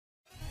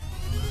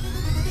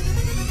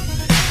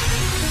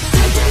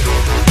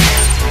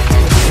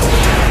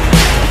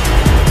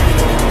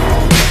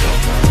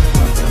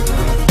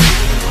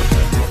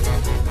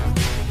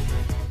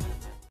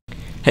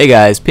Hey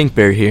guys, Pink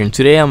Bear here, and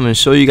today I'm going to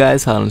show you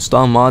guys how to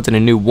install mods in a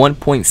new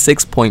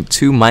 1.6.2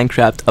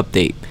 Minecraft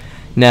update.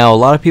 Now, a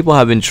lot of people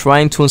have been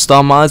trying to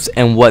install mods,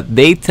 and what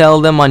they tell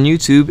them on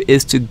YouTube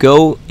is to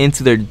go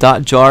into their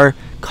 .jar,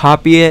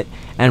 copy it,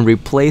 and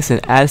replace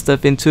and add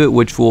stuff into it,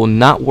 which will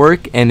not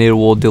work, and it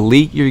will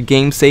delete your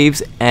game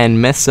saves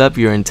and mess up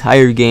your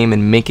entire game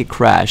and make it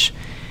crash.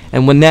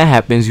 And when that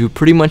happens, you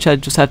pretty much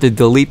just have to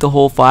delete the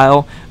whole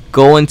file,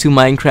 go into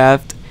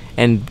Minecraft,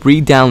 and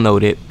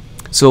re-download it.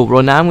 So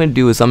what now I'm going to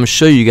do is I'm going to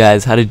show you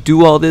guys how to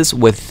do all this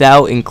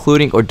without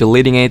including or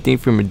deleting anything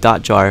from your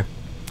 .jar.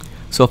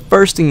 So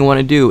first thing you want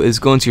to do is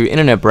go into your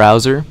internet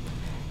browser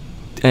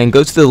and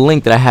go to the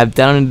link that I have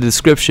down in the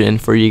description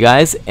for you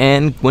guys,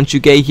 and once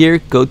you get here,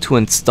 go to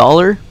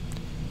installer,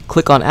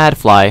 click on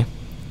AdFly,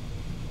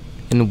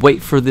 and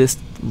wait for this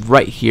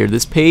right here,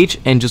 this page,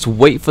 and just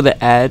wait for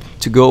the ad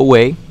to go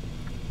away.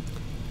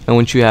 And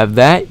once you have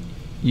that,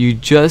 you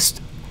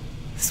just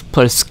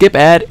press skip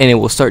ad and it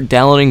will start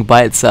downloading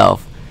by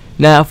itself.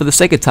 Now for the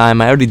sake of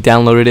time, I already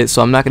downloaded it,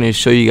 so I'm not going to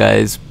show you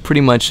guys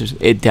pretty much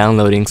it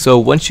downloading. So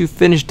once you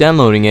finish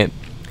downloading it,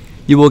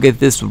 you will get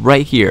this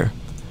right here.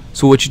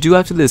 So what you do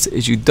after this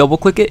is you double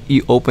click it,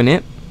 you open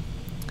it,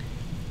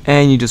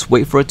 and you just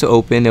wait for it to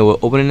open. It will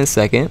open in a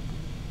second.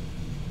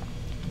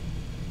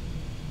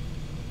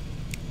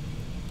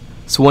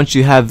 So once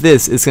you have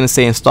this, it's going to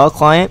say install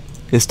client,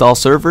 install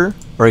server,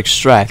 or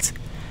extract.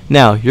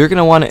 Now you're going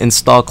to want to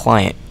install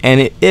client,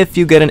 and if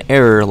you get an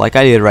error like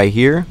I did right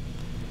here,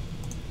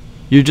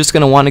 you're just going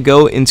to want to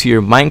go into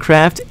your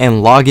Minecraft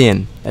and log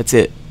in. That's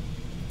it.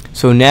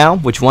 So now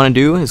what you want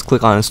to do is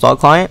click on install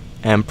client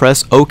and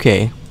press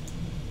OK.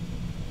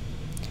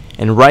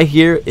 And right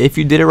here, if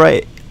you did it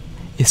right,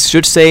 it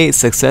should say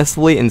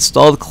successfully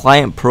installed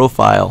client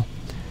profile.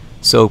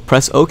 So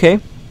press OK,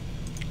 and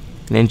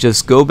then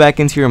just go back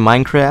into your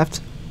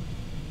Minecraft.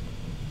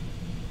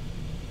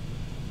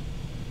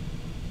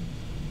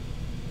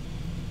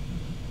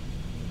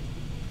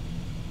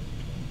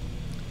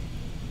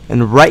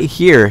 And right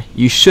here,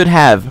 you should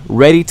have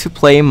ready to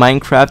play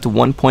Minecraft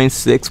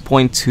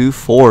 1.6.2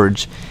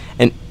 Forge.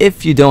 And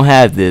if you don't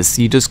have this,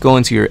 you just go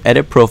into your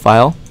edit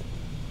profile,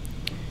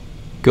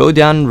 go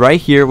down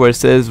right here where it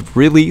says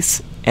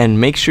release,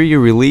 and make sure you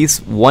release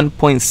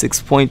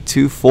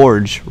 1.6.2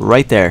 Forge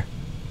right there.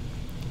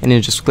 And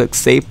then just click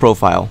save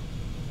profile.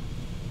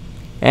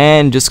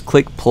 And just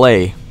click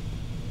play.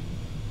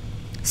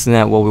 So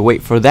now while we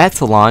wait for that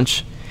to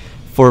launch,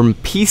 for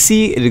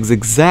PC, it is the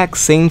exact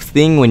same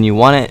thing when you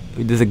want it.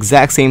 It is the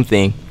exact same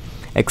thing,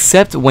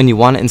 except when you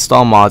want to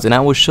install mods, and I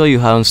will show you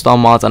how to install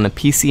mods on a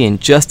PC in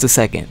just a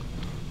second.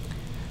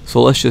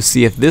 So let's just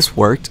see if this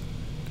worked.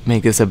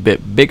 Make this a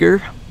bit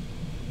bigger,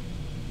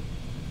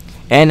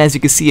 and as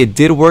you can see, it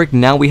did work.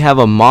 Now we have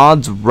a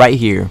mods right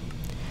here.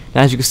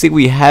 Now as you can see,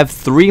 we have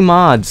 3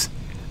 mods,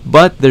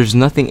 but there's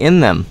nothing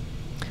in them.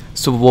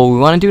 So what we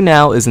want to do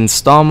now is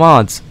install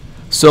mods.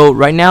 So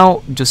right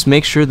now, just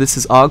make sure this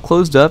is all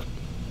closed up.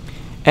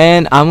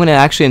 And I'm going to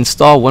actually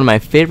install one of my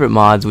favorite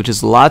mods, which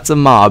is lots of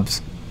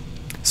mobs.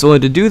 So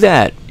to do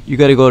that, you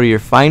got to go to your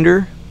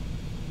Finder,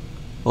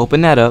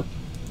 open that up,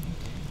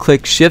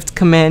 click Shift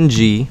Command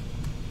G,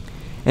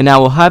 and I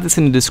will have this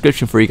in the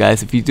description for you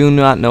guys if you do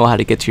not know how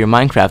to get to your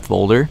Minecraft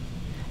folder.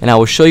 And I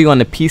will show you on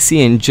the PC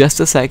in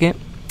just a second.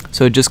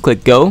 So just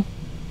click go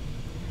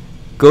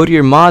to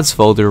your mods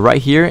folder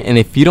right here, and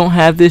if you don't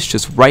have this,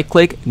 just right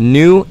click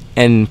new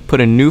and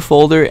put a new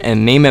folder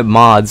and name it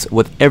mods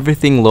with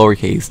everything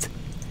lowercase.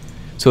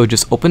 So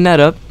just open that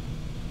up,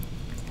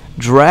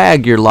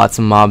 drag your lots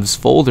of mobs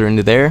folder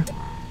into there,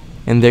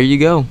 and there you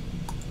go.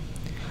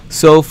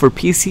 So for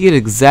PC, the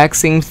exact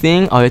same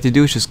thing. All you have to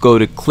do is just go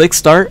to click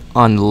start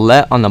on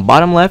the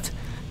bottom left,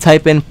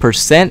 type in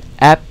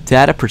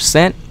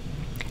 %appdata%,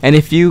 and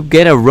if you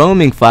get a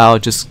roaming file,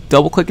 just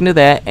double click into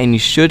that and you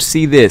should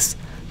see this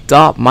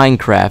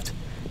 .minecraft.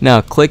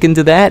 Now click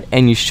into that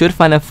and you should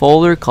find a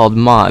folder called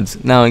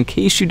mods. Now in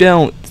case you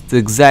don't, it's the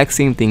exact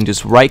same thing.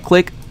 Just right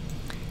click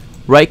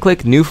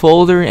new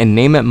folder and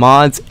name it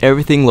mods,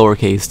 everything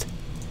lowercase.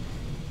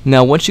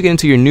 Now once you get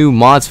into your new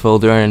mods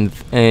folder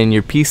and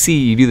your PC,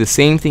 you do the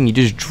same thing. You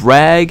just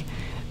drag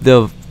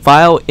the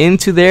file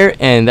into there,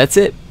 and that's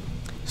it.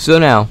 So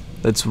now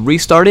let's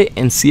restart it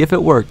and see if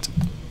it worked.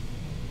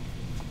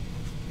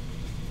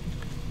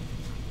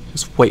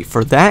 Just wait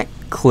for that,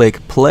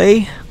 click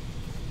play,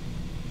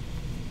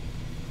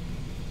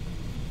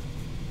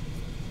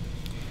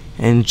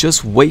 and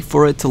just wait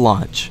for it to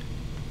launch.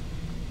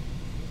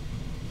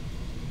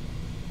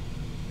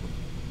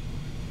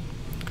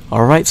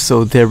 Alright,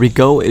 so there we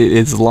go, it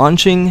is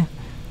launching,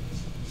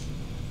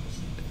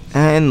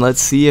 and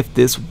let's see if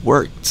this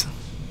worked.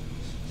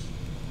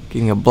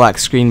 Getting a black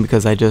screen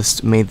because I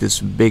just made this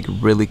big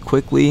really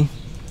quickly.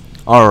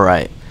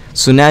 Alright,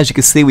 so now as you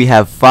can see, we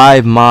have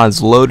 5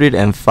 mods loaded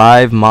and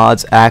 5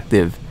 mods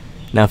active.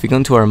 Now if you go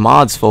into our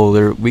mods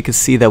folder, we can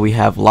see that we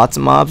have lots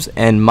of mobs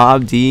and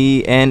mob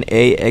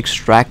DNA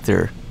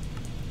extractor.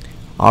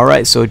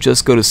 Alright, so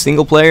just go to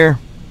single player,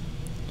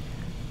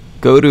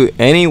 go to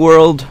any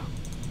world,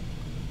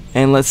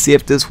 and let's see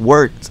if this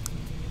worked.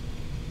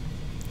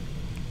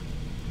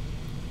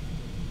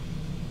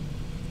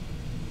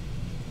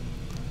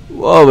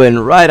 Whoa,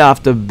 and right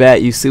off the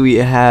bat you see we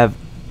have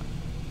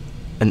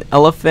an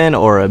elephant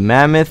or a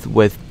mammoth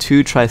with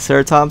 2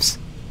 triceratops.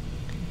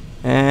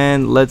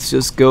 And let's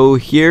just go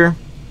here,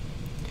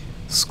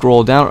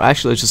 scroll down,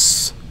 actually let's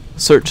just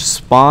search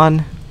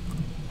spawn,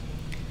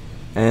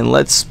 and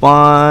let's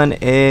spawn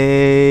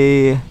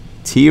a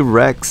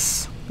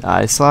T-Rex.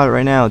 I saw it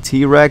right now,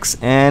 T-Rex,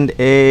 and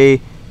a,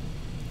 I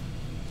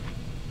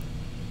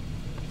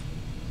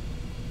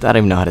don't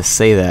even know how to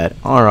say that.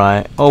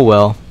 Alright, oh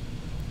well.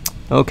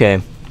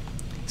 Okay,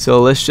 so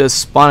let's just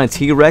spawn a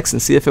T-Rex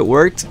and see if it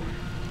worked.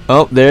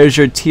 Oh, there's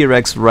your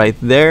T-Rex right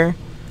there.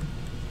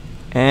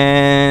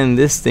 And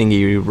this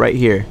thingy right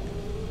here.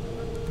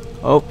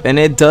 Oh, and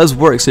it does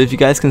work. So if you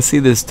guys can see,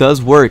 this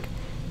does work.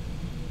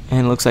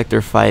 And it looks like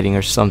they're fighting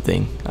or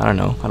something. I don't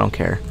know. I don't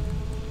care.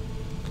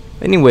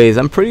 Anyways,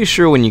 I'm pretty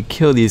sure when you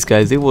kill these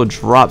guys, they will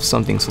drop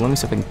something. So let me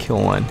see if I can kill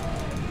one.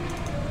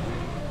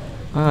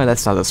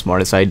 That's not the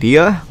smartest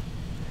idea.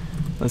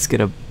 Let's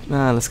get a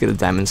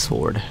diamond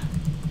sword.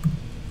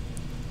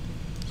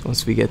 So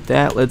once we get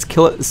that, let's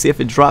kill it and see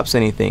if it drops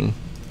anything.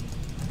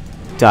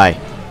 Die.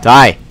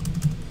 Die!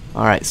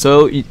 Alright,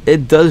 so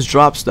it does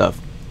drop stuff.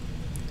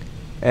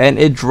 And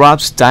it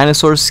drops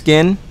dinosaur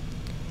skin,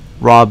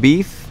 raw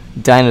beef,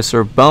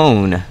 dinosaur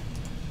bone.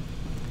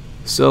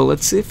 So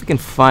let's see if we can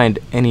find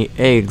any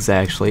eggs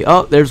actually.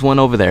 Oh, there's one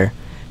over there.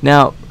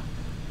 Now,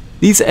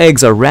 these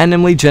eggs are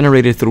randomly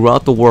generated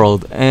throughout the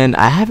world, and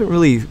I haven't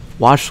really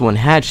watched one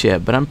hatch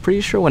yet, but I'm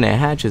pretty sure when it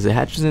hatches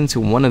into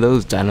one of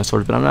those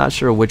dinosaurs, but I'm not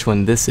sure which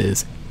one this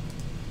is.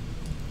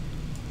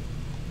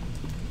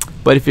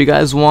 But if you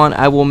guys want,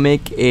 I will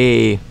make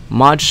a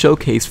mod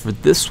showcase for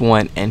this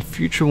one and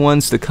future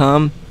ones to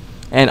come,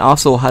 and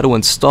also how to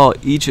install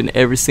each and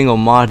every single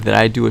mod that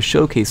I do a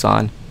showcase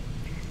on.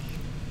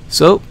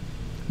 So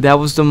that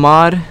was the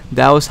mod,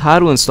 that was how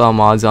to install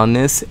mods on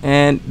this,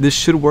 and this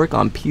should work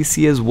on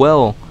PC as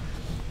well.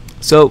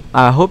 So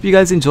I hope you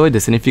guys enjoyed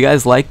this, and if you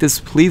guys like this,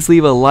 please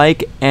leave a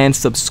like and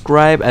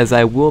subscribe, as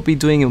I will be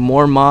doing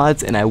more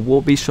mods and I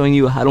will be showing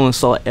you how to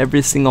install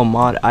every single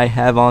mod I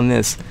have on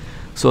this.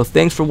 So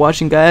thanks for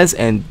watching guys,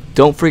 and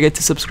don't forget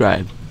to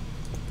subscribe.